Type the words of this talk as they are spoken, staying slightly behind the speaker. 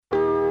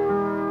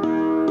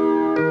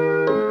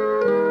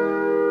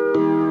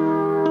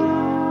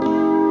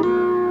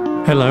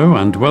Hello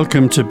and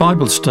welcome to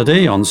Bible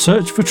Study on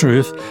Search for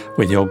Truth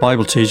with your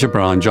Bible teacher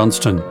Brian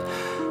Johnston.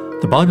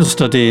 The Bible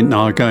study in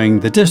our Going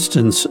the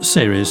Distance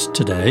series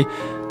today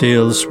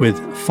deals with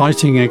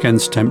fighting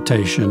against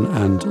temptation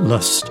and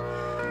lust.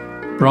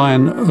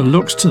 Brian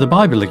looks to the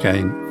Bible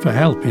again for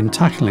help in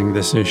tackling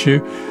this issue,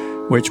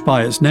 which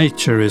by its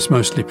nature is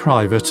mostly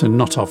private and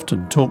not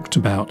often talked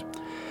about.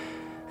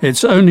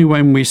 It's only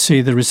when we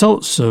see the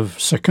results of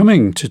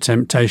succumbing to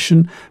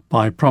temptation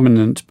by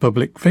prominent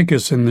public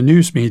figures in the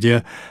news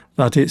media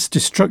that its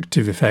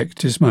destructive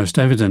effect is most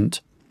evident.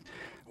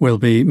 We'll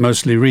be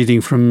mostly reading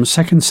from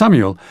 2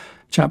 Samuel,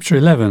 chapter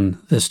 11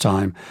 this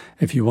time,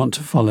 if you want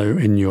to follow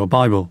in your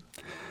Bible.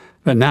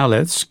 But now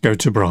let's go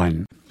to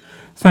Brian.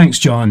 Thanks,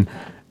 John.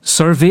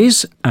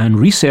 Surveys and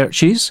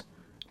researches,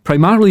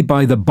 primarily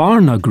by the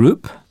Barna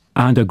Group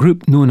and a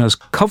group known as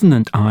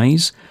Covenant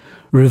Eyes,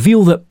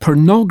 reveal that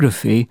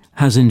pornography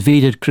has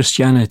invaded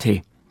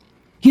Christianity.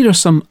 Here are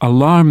some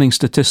alarming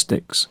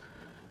statistics.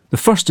 The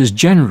first is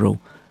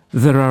general.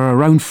 There are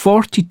around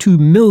 42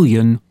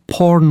 million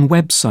porn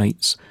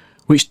websites,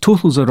 which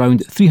totals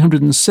around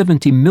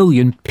 370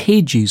 million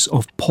pages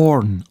of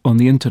porn on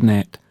the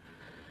internet.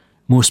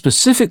 More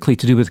specifically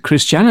to do with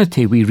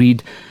Christianity, we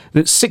read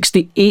that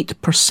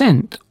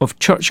 68% of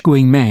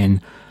church-going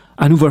men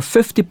and over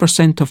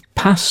 50% of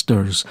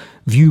pastors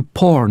view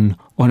porn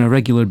on a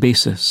regular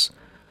basis.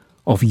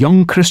 Of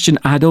young Christian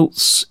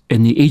adults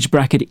in the age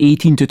bracket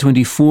 18 to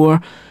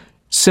 24,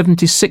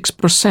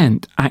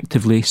 76%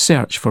 actively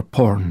search for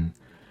porn.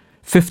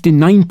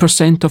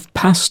 59% of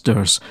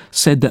pastors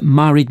said that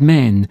married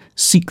men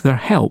seek their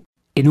help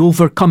in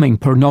overcoming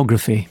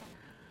pornography.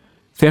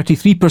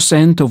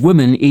 33% of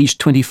women aged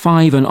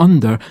 25 and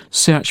under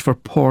search for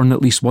porn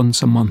at least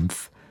once a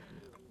month.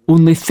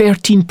 Only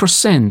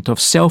 13% of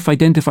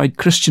self-identified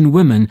Christian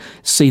women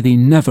say they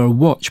never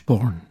watch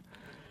porn.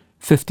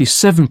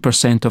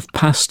 57% of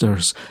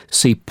pastors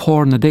say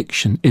porn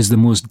addiction is the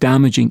most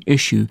damaging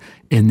issue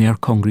in their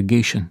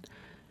congregation.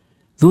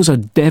 Those are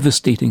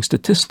devastating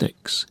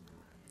statistics.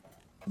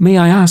 May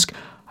I ask,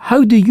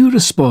 how do you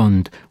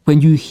respond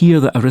when you hear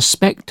that a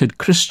respected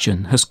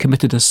Christian has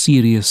committed a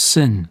serious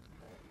sin?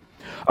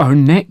 Our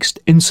next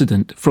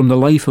incident from the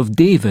life of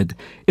David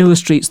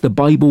illustrates the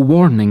Bible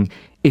warning,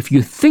 if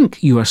you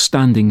think you are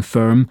standing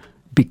firm,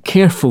 be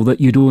careful that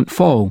you don't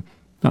fall.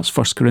 That's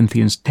 1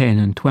 Corinthians 10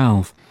 and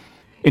 12.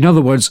 In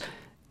other words,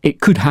 it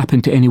could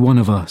happen to any one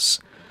of us.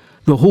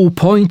 The whole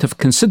point of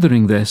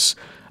considering this,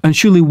 and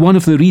surely one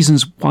of the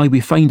reasons why we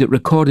find it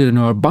recorded in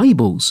our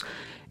Bibles,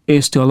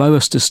 is to allow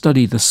us to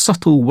study the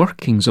subtle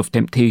workings of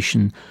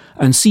temptation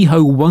and see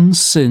how one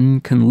sin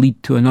can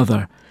lead to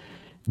another.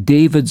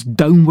 David's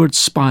downward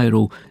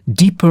spiral,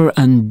 deeper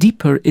and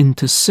deeper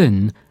into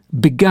sin,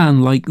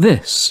 began like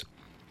this.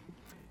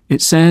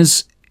 It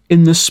says,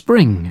 in the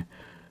spring,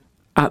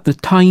 at the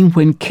time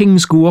when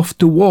kings go off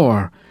to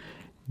war,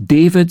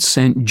 David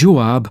sent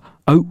Joab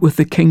out with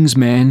the king's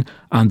men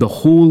and the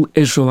whole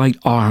Israelite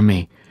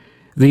army.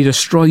 They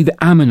destroyed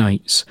the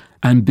Ammonites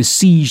and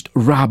besieged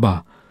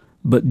Rabbah,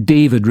 but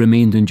David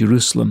remained in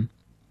Jerusalem.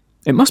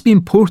 It must be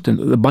important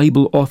that the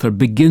Bible author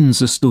begins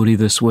the story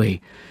this way.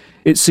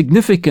 It's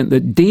significant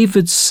that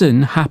David's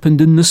sin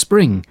happened in the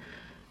spring,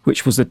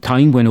 which was the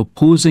time when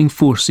opposing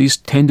forces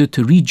tended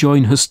to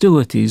rejoin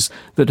hostilities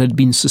that had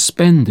been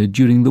suspended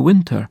during the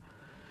winter.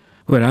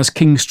 Whereas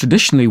kings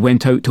traditionally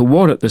went out to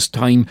war at this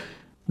time,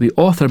 the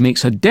author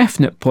makes a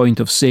definite point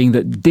of saying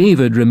that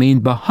David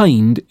remained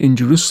behind in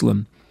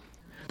Jerusalem.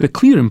 The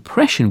clear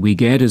impression we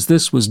get is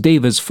this was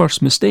David's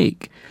first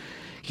mistake.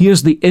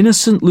 Here's the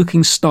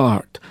innocent-looking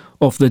start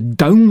of the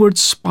downward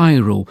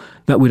spiral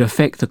that would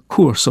affect the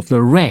course of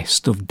the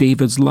rest of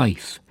David's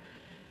life.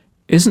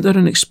 Isn't there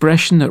an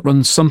expression that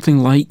runs something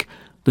like,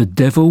 the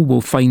devil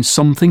will find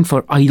something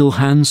for idle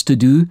hands to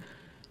do?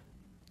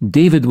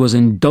 David was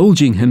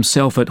indulging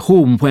himself at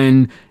home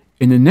when,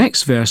 in the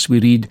next verse we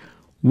read,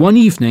 one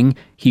evening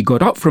he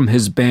got up from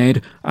his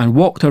bed and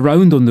walked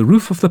around on the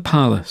roof of the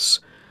palace.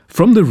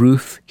 From the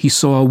roof he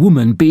saw a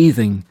woman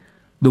bathing.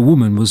 The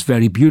woman was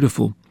very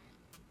beautiful.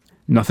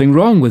 Nothing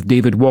wrong with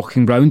David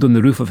walking round on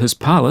the roof of his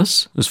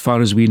palace, as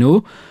far as we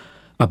know.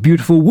 A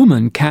beautiful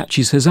woman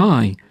catches his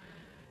eye.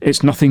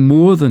 It's nothing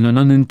more than an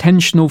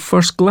unintentional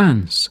first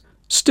glance.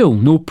 Still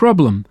no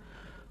problem.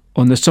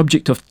 On the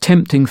subject of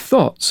tempting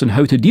thoughts and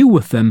how to deal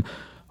with them,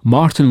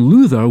 Martin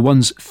Luther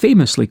once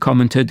famously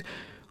commented,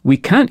 "We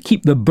can't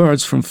keep the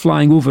birds from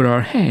flying over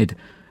our head,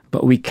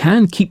 but we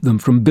can keep them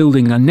from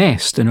building a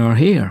nest in our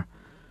hair."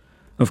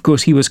 Of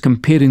course, he was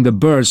comparing the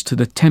birds to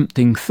the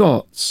tempting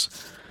thoughts.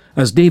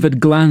 As David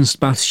glanced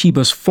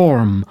Bathsheba's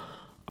form,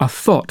 a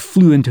thought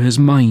flew into his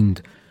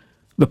mind.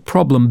 The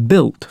problem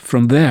built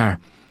from there.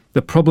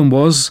 The problem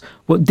was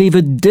what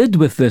David did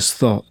with this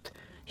thought.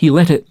 He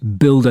let it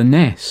build a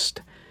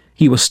nest.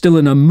 He was still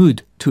in a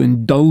mood to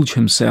indulge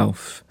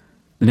himself.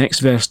 The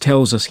next verse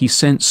tells us he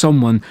sent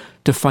someone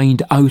to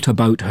find out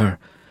about her.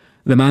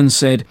 The man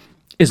said,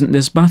 "Isn't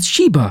this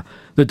Bathsheba,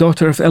 the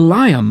daughter of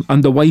Eliam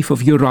and the wife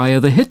of Uriah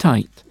the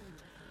Hittite?"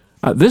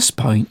 At this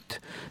point,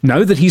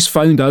 now that he's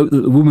found out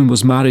that the woman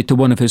was married to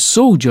one of his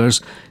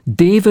soldiers,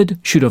 David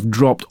should have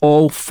dropped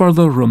all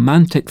further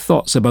romantic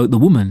thoughts about the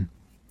woman.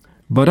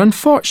 But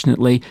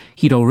unfortunately,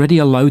 he'd already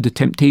allowed the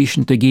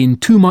temptation to gain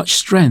too much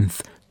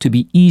strength to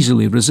be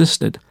easily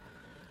resisted.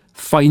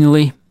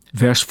 Finally,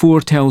 verse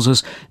 4 tells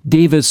us,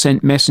 David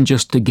sent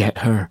messengers to get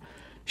her.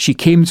 She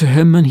came to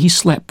him and he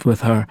slept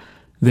with her.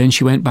 Then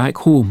she went back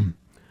home.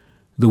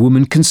 The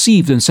woman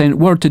conceived and sent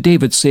word to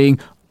David saying,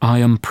 "I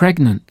am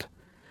pregnant."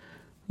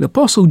 The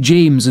Apostle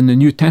James in the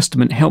New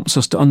Testament helps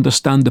us to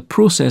understand the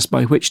process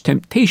by which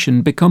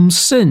temptation becomes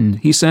sin.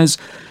 He says,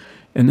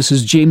 and this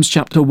is James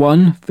chapter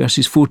 1,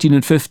 verses 14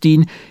 and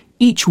 15,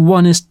 "Each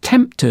one is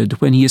tempted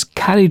when he is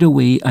carried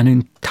away and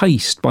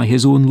enticed by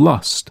his own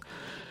lust.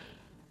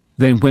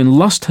 Then when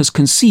lust has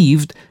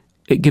conceived,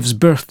 it gives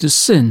birth to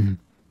sin.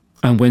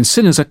 And when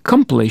sin is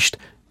accomplished,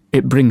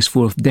 it brings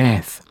forth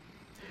death."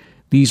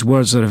 These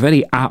words are a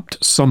very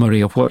apt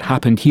summary of what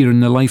happened here in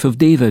the life of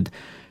David.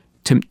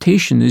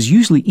 Temptation is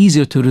usually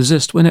easier to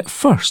resist when it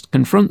first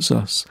confronts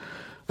us.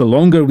 The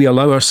longer we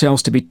allow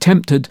ourselves to be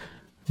tempted,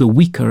 the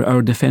weaker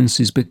our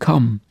defences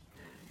become.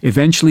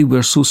 Eventually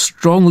we're so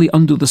strongly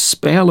under the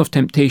spell of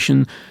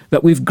temptation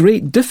that we've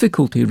great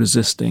difficulty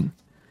resisting.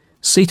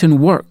 Satan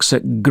works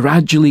at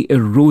gradually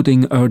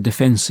eroding our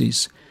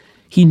defences.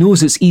 He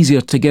knows it's easier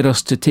to get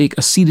us to take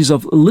a series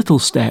of little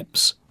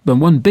steps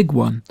than one big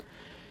one.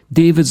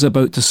 David's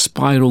about to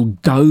spiral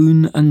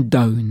down and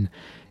down.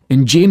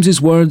 In James's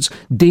words,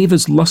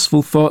 David's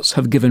lustful thoughts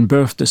have given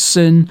birth to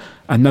sin,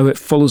 and now it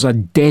follows a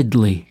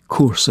deadly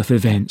course of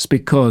events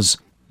because,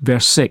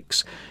 verse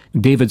 6,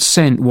 David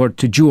sent word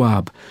to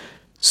Joab,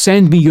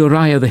 "Send me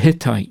Uriah the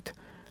Hittite."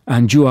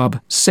 And Joab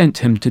sent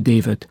him to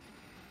David.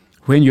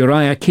 When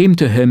Uriah came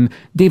to him,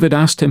 David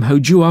asked him how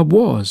Joab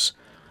was,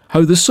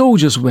 how the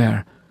soldiers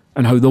were,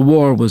 and how the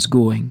war was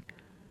going.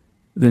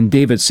 Then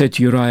David said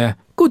to Uriah,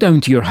 "Go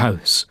down to your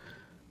house."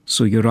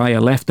 So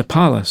Uriah left the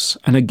palace,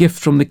 and a gift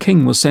from the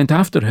king was sent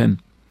after him.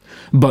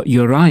 But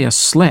Uriah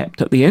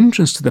slept at the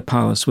entrance to the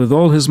palace with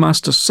all his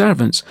master's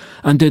servants,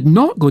 and did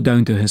not go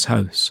down to his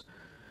house.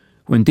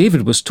 When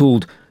David was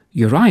told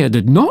Uriah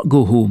did not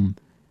go home,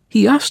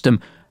 he asked him,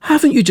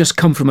 "Haven't you just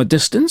come from a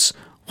distance?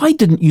 Why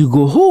didn't you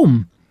go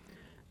home?"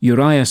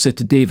 Uriah said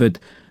to David,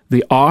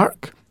 "The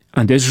ark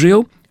and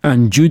Israel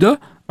and Judah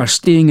are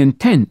staying in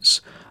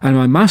tents, and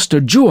my master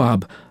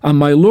Joab and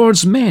my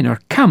lord's men are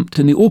camped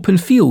in the open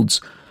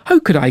fields. How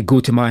could I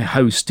go to my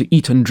house to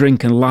eat and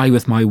drink and lie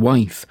with my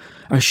wife?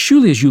 As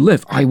surely as you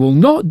live, I will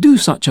not do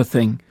such a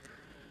thing."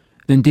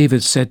 Then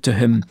David said to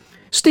him,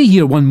 "Stay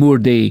here one more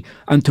day,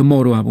 and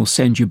tomorrow I will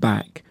send you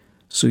back."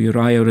 So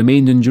Uriah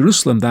remained in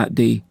Jerusalem that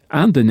day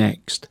and the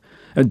next.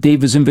 At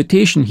David's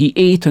invitation he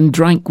ate and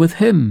drank with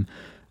him,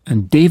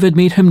 and David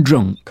made him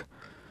drunk.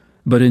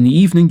 But in the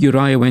evening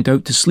Uriah went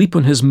out to sleep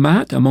on his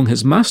mat among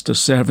his master's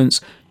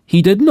servants.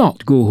 He did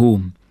not go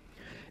home.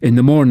 In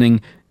the morning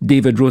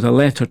David wrote a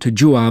letter to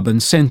Joab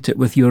and sent it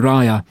with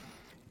Uriah.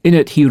 In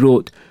it he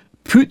wrote,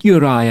 "Put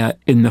Uriah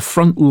in the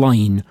front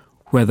line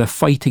where the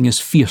fighting is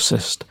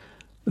fiercest.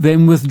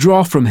 Then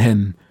withdraw from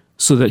him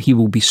so that he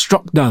will be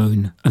struck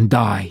down and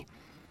die."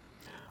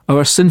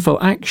 Our sinful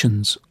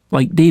actions,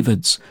 like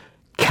David's,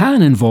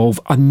 can involve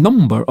a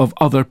number of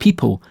other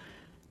people.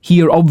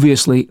 Here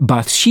obviously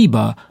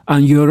Bathsheba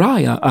and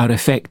Uriah are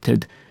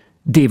affected.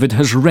 David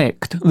has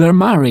wrecked their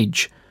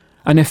marriage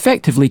and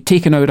effectively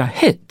taken out a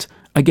hit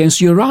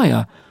against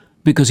Uriah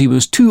because he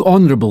was too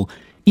honourable,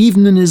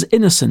 even in his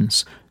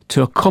innocence,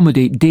 to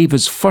accommodate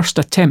David's first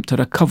attempt at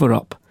a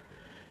cover-up.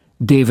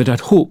 David had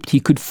hoped he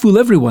could fool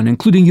everyone,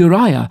 including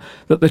Uriah,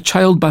 that the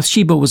child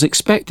Bathsheba was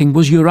expecting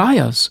was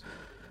Uriah's.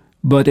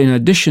 But in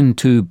addition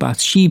to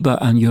Bathsheba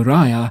and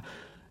Uriah,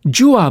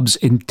 Joab's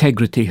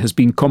integrity has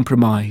been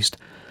compromised,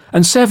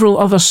 and several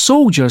other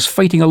soldiers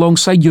fighting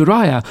alongside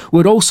Uriah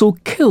were also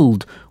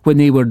killed when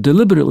they were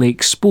deliberately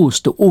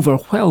exposed to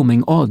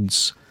overwhelming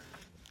odds.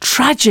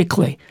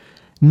 Tragically,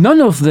 none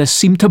of this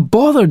seemed to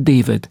bother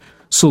David,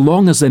 so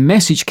long as the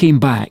message came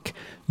back,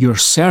 "Your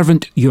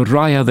servant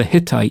Uriah the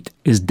Hittite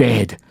is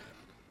dead."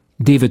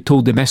 David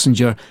told the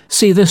messenger,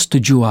 "Say this to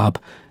Joab,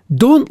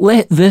 don't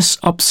let this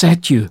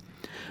upset you.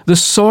 The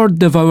sword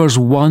devours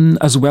one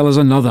as well as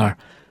another.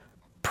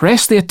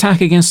 Press the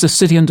attack against the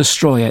city and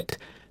destroy it.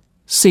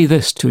 Say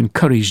this to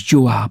encourage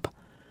Joab."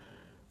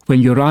 When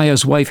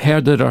Uriah's wife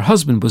heard that her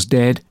husband was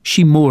dead,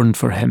 she mourned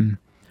for him.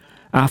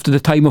 After the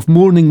time of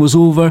mourning was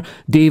over,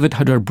 David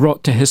had her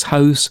brought to his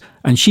house,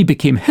 and she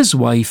became his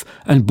wife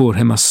and bore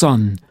him a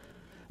son.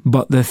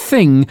 But the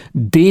thing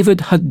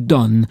David had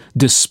done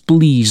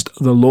displeased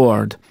the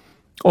Lord.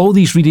 All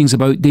these readings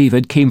about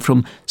David came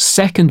from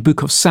 2nd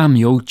book of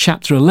Samuel,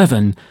 chapter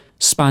 11,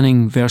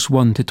 spanning verse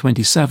 1 to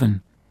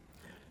 27.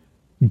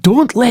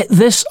 Don't let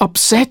this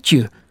upset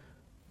you.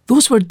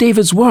 Those were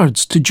David's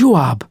words to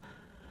Joab.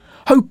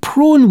 How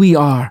prone we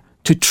are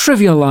to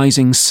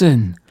trivializing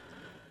sin.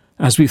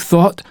 As we've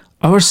thought,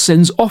 our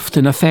sins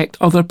often affect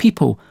other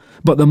people,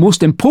 but the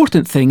most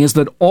important thing is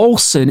that all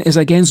sin is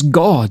against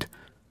God.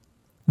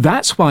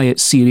 That's why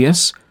it's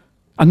serious,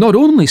 And not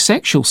only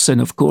sexual sin,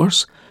 of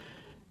course.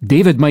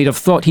 David might have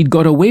thought he'd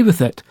got away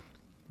with it,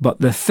 but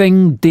the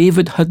thing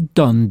David had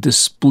done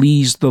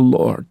displeased the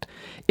Lord.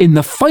 In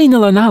the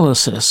final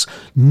analysis,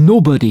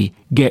 nobody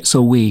gets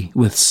away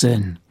with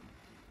sin.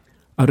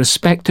 A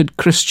respected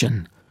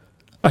Christian,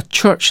 a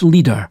church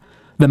leader,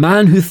 the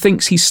man who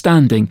thinks he's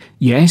standing,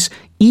 yes,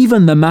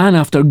 even the man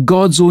after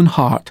God's own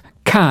heart,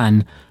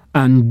 can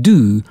and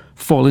do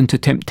fall into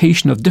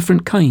temptation of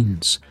different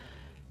kinds.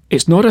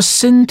 It's not a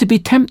sin to be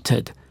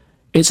tempted.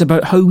 It's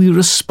about how we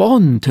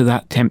respond to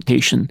that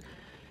temptation.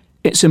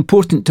 It's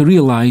important to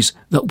realise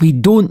that we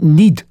don't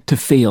need to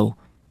fail.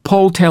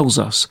 Paul tells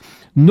us,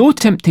 no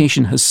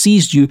temptation has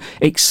seized you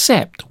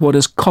except what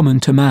is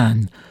common to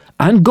man.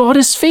 And God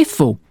is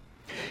faithful.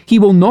 He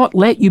will not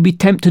let you be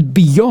tempted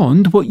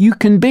beyond what you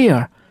can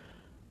bear.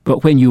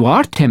 But when you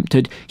are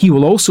tempted, he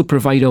will also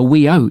provide a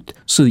way out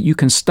so that you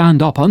can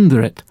stand up under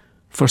it.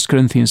 1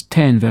 Corinthians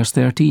 10 verse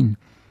 13.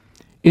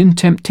 In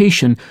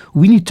temptation,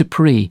 we need to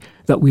pray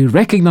that we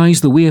recognise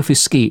the way of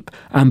escape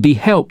and be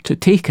helped to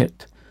take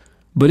it.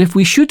 But if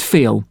we should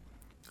fail,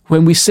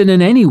 when we sin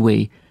in any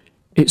way,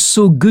 it's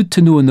so good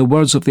to know in the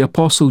words of the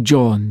Apostle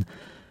John,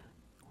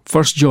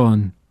 1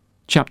 John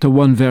chapter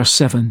 1 verse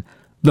 7,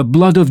 the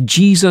blood of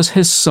Jesus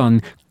his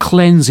Son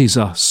cleanses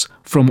us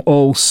from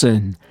all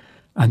sin.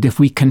 And if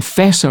we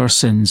confess our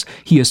sins,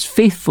 he is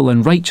faithful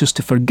and righteous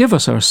to forgive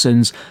us our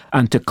sins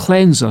and to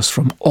cleanse us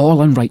from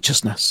all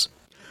unrighteousness.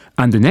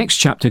 And the next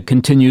chapter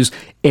continues,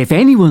 if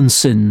anyone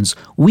sins,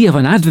 we have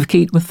an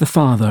advocate with the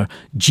Father,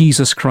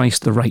 Jesus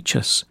Christ the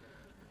righteous.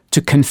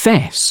 To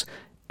confess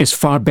is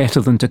far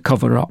better than to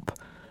cover up.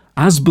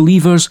 As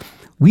believers,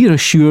 we are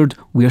assured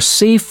we are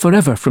saved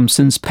forever from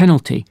sin's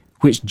penalty,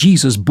 which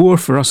Jesus bore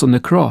for us on the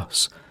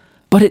cross.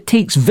 But it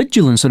takes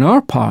vigilance on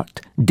our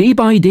part, day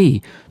by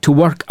day, to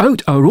work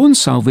out our own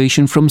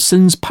salvation from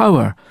sin's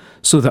power,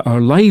 so that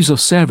our lives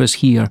of service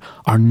here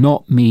are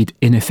not made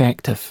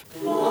ineffective.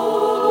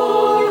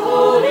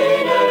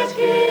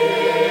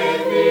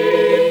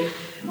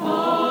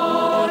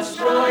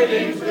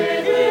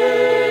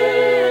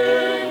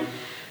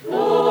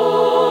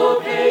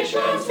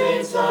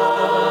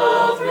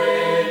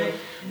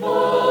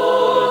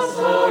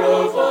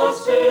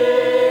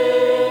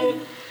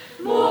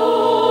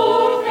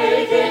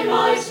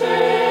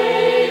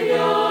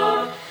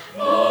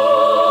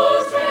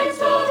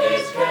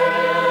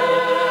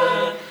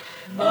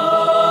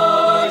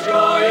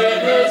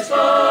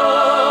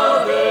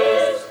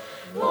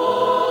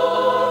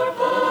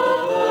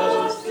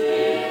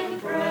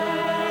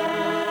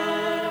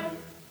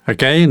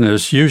 Again,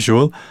 as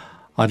usual,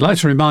 I'd like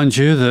to remind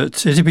you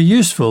that it'd be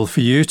useful for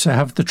you to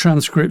have the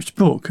transcript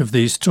book of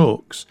these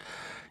talks.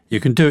 You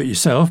can do it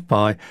yourself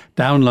by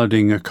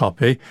downloading a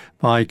copy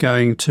by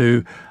going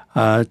to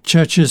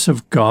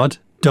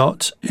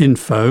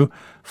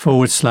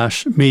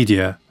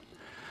churchesofgod.info/media.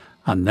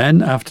 And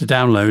then after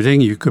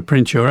downloading, you could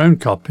print your own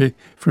copy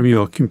from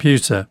your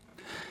computer.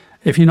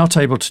 If you're not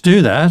able to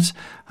do that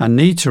and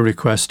need to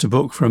request a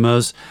book from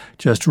us,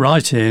 just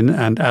write in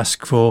and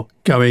ask for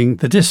Going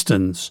the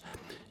Distance.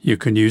 You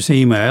can use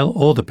email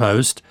or the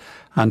post,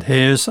 and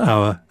here's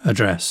our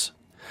address.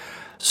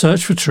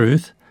 Search for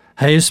Truth,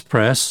 Hayes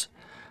Press,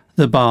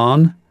 The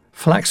Barn,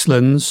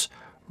 Flaxlands,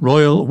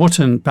 Royal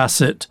Wootton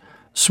Bassett,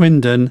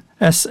 Swindon,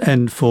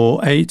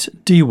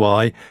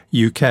 SN48DY,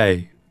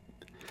 UK.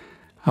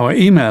 Our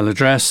email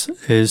address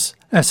is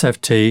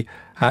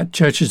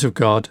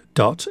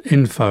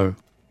sft@churchesofgod.info.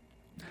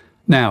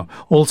 Now,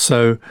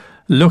 also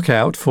look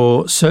out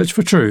for Search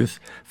for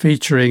Truth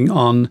featuring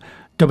on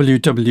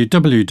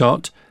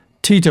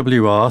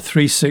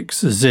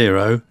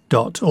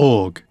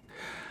www.twr360.org.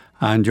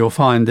 And you'll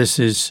find this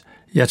is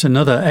yet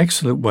another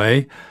excellent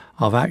way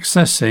of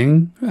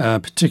accessing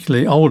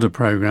particularly older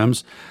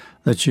programmes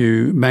that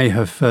you may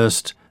have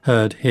first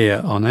heard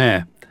here on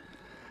air.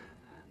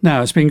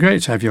 Now, it's been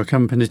great to have your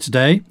company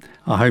today.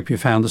 I hope you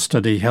found the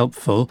study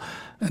helpful.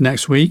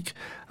 Next week,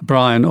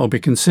 Brian will be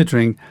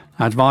considering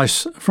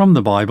advice from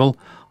the Bible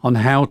on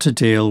how to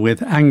deal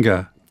with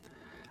anger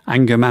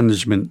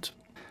management.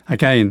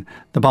 Again,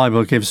 the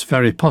Bible gives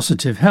very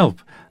positive help,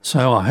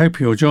 so I hope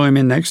you'll join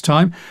me next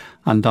time,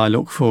 and I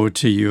look forward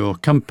to your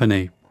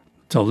company.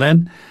 Till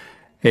then,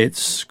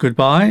 it's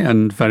goodbye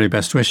and very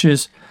best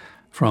wishes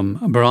from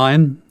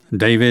Brian,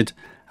 David,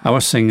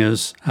 our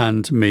singers,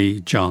 and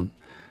me, John.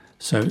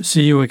 So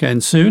see you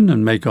again soon,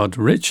 and may God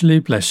richly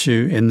bless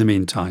you in the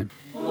meantime.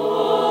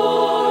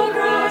 More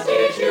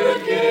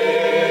gratitude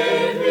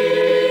give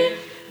me,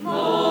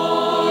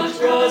 more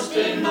trust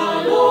in my